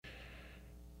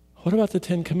What about the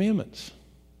Ten Commandments?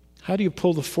 How do you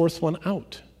pull the fourth one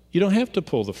out? You don't have to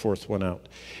pull the fourth one out.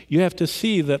 You have to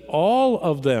see that all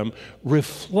of them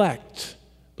reflect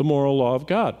the moral law of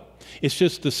God. It's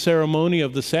just the ceremony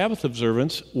of the Sabbath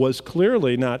observance was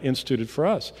clearly not instituted for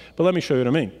us. But let me show you what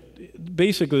I mean.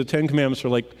 Basically, the Ten Commandments are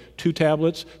like 2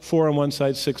 tablets, 4 on one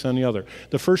side, 6 on the other.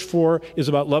 The first 4 is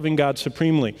about loving God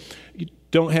supremely. You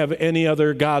don't have any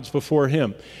other gods before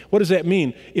Him. What does that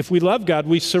mean? If we love God,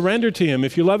 we surrender to Him.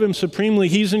 If you love Him supremely,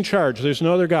 He's in charge. There's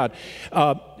no other God.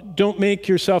 Don't make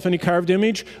yourself any carved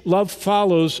image. Love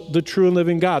follows the true and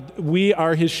living God. We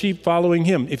are His sheep following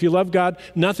Him. If you love God,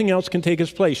 nothing else can take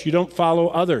His place. You don't follow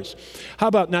others. How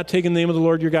about not taking the name of the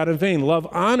Lord your God in vain? Love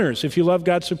honors. If you love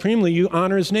God supremely, you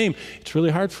honor His name. It's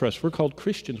really hard for us. We're called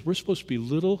Christians. We're supposed to be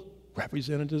little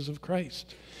representatives of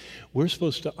Christ. We're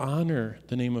supposed to honor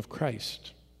the name of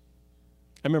Christ.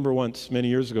 I remember once, many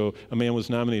years ago, a man was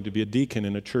nominated to be a deacon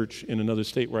in a church in another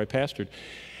state where I pastored.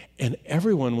 And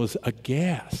everyone was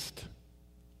aghast.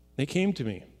 They came to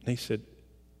me. They said,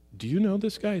 "Do you know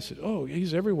this guy?" I said, "Oh,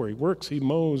 he's everywhere. He works, he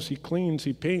mows, he cleans,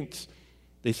 he paints."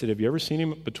 They said, "Have you ever seen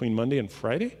him between Monday and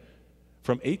Friday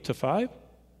from 8 to 5?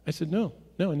 I said, No,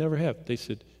 I never have. They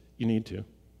said, "You need to."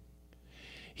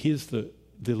 He is the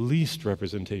least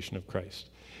representation of Christ.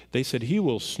 They said he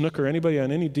will snooker anybody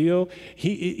on any deal.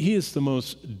 He is the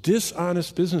most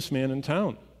dishonest businessman in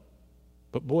town.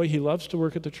 But boy, he loves to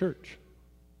work at the church.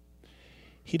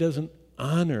 He doesn't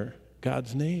honor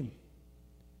God's name,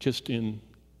 just in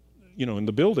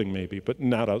the building maybe, but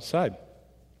not outside.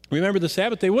 Remember the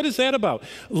Sabbath day. What is that about?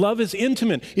 Love is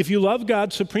intimate. If you love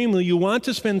God supremely, you want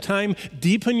to spend time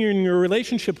deepening your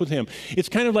relationship with Him. It's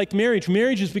kind of like marriage.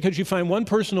 Marriage is because you find one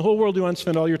person in the whole world you want to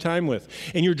spend all your time with,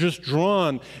 and you're just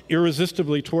drawn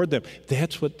irresistibly toward them.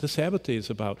 That's what the Sabbath day is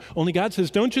about. Only God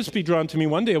says, don't just be drawn to me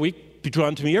one day a week, be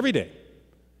drawn to me every day.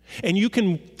 And you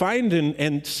can find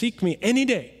and seek me any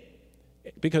day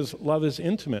because love is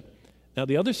intimate. Now,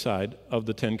 the other side of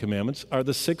the Ten Commandments are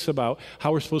the 6 about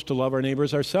how we're supposed to love our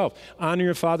neighbors ourselves. Honor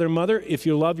your father and mother. If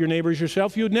you love your neighbors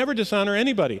yourself, you would never dishonor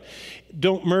anybody.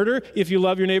 Don't murder. If you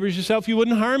love your neighbors yourself, you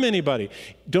wouldn't harm anybody.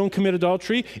 Don't commit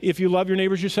adultery. If you love your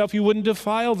neighbors yourself, you wouldn't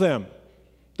defile them,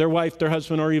 their wife, their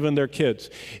husband, or even their kids.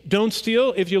 Don't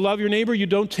steal. If you love your neighbor, you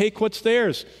don't take what's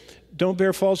theirs. Don't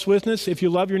bear false witness. If you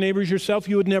love your neighbors yourself,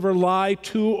 you would never lie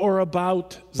to or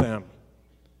about them.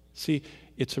 See,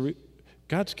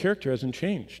 God's character hasn't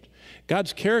changed.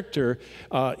 God's character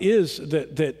is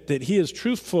that He is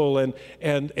truthful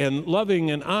and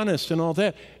loving and honest and all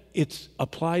that. It's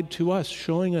applied to us,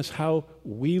 showing us how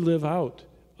we live out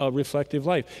a reflective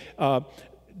life.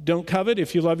 Don't covet.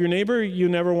 If you love your neighbor, you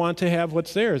never want to have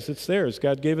what's theirs. It's theirs.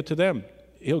 God gave it to them.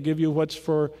 He'll give you what's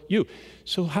for you.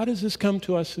 So how does this come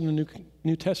to us in the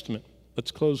New Testament? Let's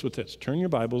close with this. Turn your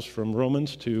Bibles from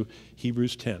Romans to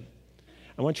Hebrews 10.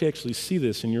 I want you to actually see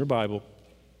this in your Bible.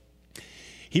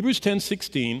 Hebrews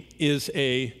 10:16 is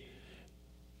a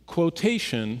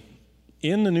quotation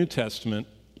in the New Testament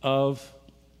of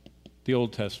the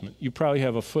Old Testament. You probably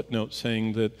have a footnote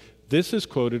saying that this is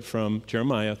quoted from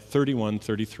Jeremiah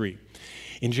 31:33.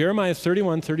 In Jeremiah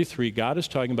 31:33, God is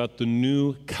talking about the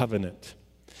new covenant.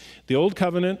 The old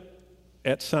covenant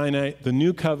at Sinai, the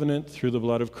new covenant through the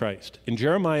blood of Christ. And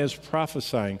Jeremiah is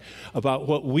prophesying about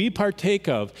what we partake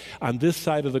of on this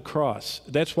side of the cross.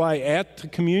 That's why at the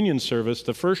communion service,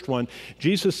 the first one,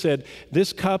 Jesus said,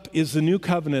 "This cup is the new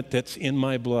covenant that's in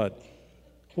my blood."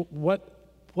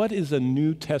 What is a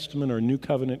New Testament or New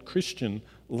Covenant Christian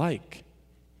like?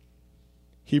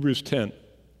 Hebrews 10,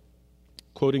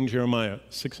 quoting Jeremiah,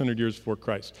 600 years before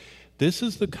Christ. "This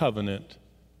is the covenant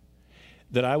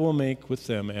that I will make with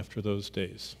them after those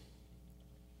days."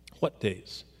 What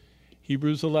days?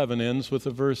 Hebrews 11 ends with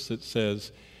a verse that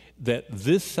says that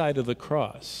this side of the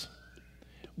cross,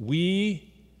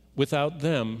 we, without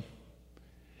them,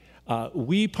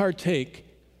 we partake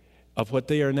of what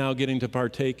they are now getting to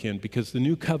partake in because the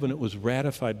new covenant was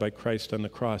ratified by Christ on the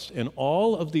cross. And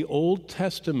all of the Old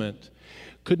Testament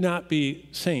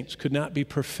saints could not be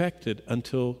perfected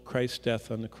until Christ's death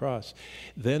on the cross.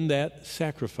 Then that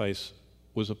sacrifice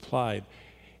was applied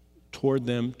toward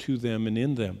them, to them, and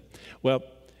in them. Well,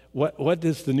 what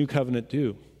does the new covenant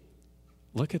do?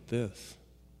 Look at this.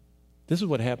 This is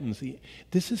what happens.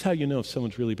 This is how you know if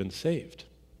someone's really been saved.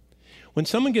 When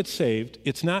someone gets saved,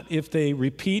 it's not if they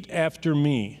repeat after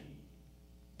me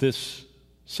this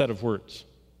set of words.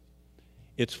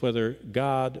 It's whether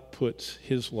God puts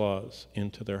His laws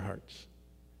into their hearts.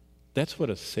 That's what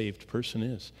a saved person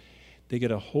is. They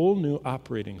get a whole new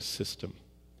operating system.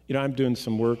 I'm doing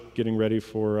some work getting ready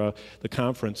for the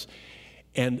conference,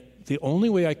 and the only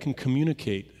way I can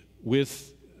communicate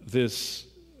with this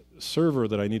server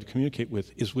that I need to communicate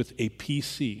with is with a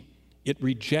PC. It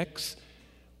rejects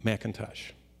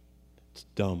Macintosh. It's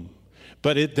dumb,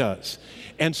 but it does.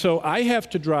 And so I have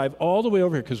to drive all the way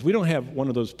over here because we don't have one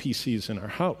of those PCs in our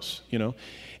house,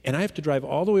 and I have to drive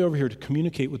all the way over here to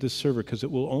communicate with this server because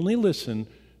it will only listen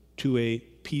to a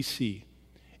PC.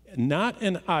 Not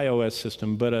an iOS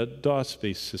system, but a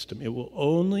DOS-based system. It will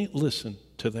only listen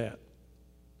to that.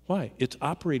 Why? Its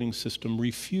operating system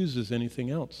refuses anything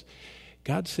else.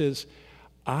 God says,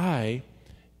 I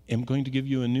am going to give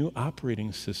you a new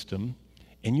operating system,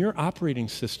 and your operating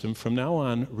system from now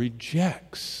on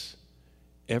rejects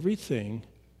everything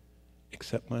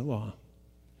except my law.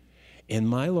 And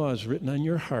my law is written on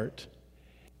your heart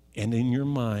and in your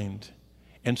mind.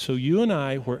 And so you and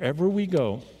I, wherever we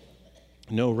go,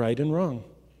 know right and wrong.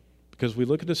 Because we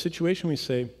look at a situation, we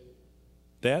say,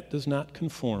 that does not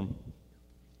conform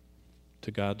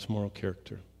to God's moral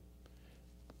character.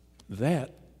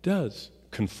 That does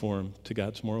conform to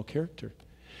God's moral character.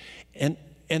 And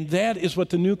that is what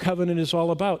the new covenant is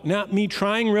all about. Not me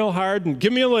trying real hard and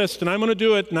give me a list and I'm going to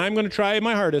do it and I'm going to try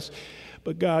my hardest,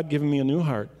 but God giving me a new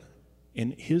heart.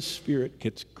 And his spirit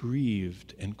gets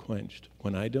grieved and quenched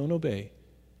when I don't obey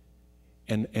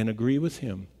and agree with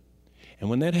him. And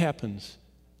when that happens,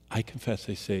 I confess,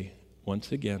 I say,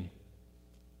 once again,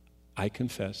 I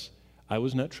confess I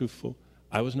was not truthful,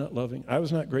 I was not loving, I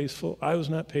was not graceful, I was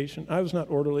not patient, I was not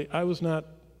orderly, I was not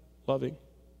loving.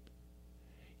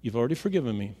 You've already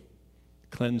forgiven me.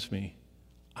 Cleanse me.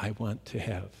 I want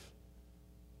to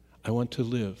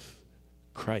live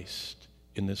Christ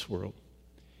in this world.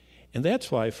 And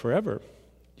that's why forever,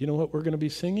 you know what we're going to be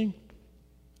singing?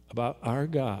 About our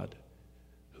God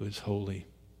who is holy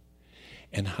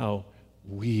and how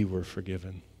we were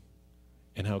forgiven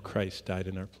and how Christ died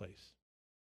in our place.